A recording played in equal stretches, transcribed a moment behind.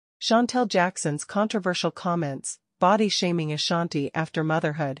Shantel Jackson's controversial comments, body shaming Ashanti after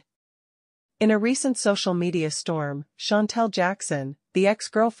motherhood. In a recent social media storm, Shantel Jackson, the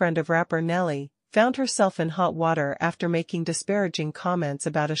ex-girlfriend of rapper Nelly, found herself in hot water after making disparaging comments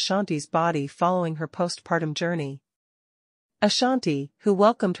about Ashanti's body following her postpartum journey. Ashanti, who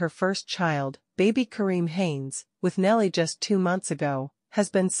welcomed her first child, baby Kareem Haynes, with Nelly just 2 months ago, has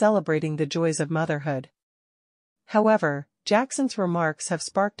been celebrating the joys of motherhood. However, Jackson's remarks have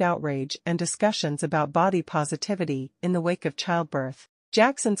sparked outrage and discussions about body positivity in the wake of childbirth.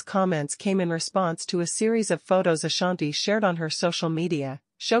 Jackson's comments came in response to a series of photos Ashanti shared on her social media,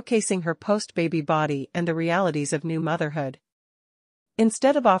 showcasing her post-baby body and the realities of new motherhood.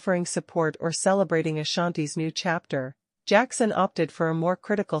 Instead of offering support or celebrating Ashanti's new chapter, Jackson opted for a more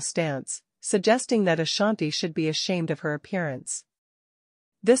critical stance, suggesting that Ashanti should be ashamed of her appearance.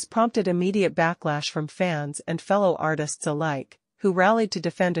 This prompted immediate backlash from fans and fellow artists alike, who rallied to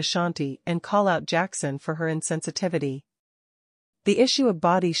defend Ashanti and call out Jackson for her insensitivity. The issue of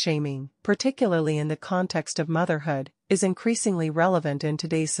body shaming, particularly in the context of motherhood, is increasingly relevant in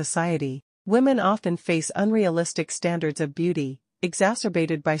today's society. Women often face unrealistic standards of beauty,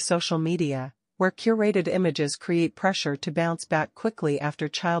 exacerbated by social media, where curated images create pressure to bounce back quickly after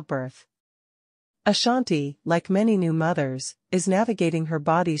childbirth. Ashanti, like many new mothers, is navigating her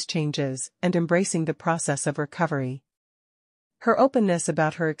body's changes and embracing the process of recovery. Her openness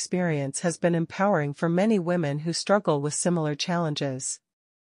about her experience has been empowering for many women who struggle with similar challenges.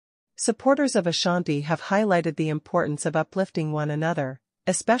 Supporters of Ashanti have highlighted the importance of uplifting one another,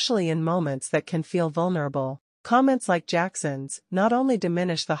 especially in moments that can feel vulnerable. Comments like Jackson's not only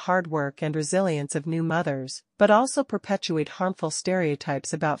diminish the hard work and resilience of new mothers, but also perpetuate harmful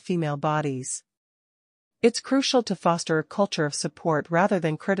stereotypes about female bodies. It's crucial to foster a culture of support rather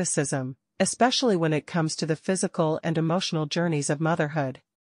than criticism, especially when it comes to the physical and emotional journeys of motherhood.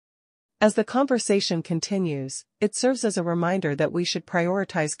 As the conversation continues, it serves as a reminder that we should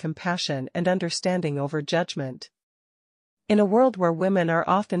prioritize compassion and understanding over judgment. In a world where women are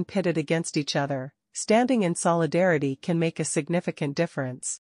often pitted against each other, standing in solidarity can make a significant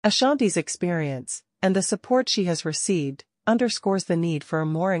difference. Ashanti's experience, and the support she has received, underscores the need for a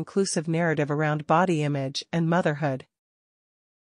more inclusive narrative around body image and motherhood.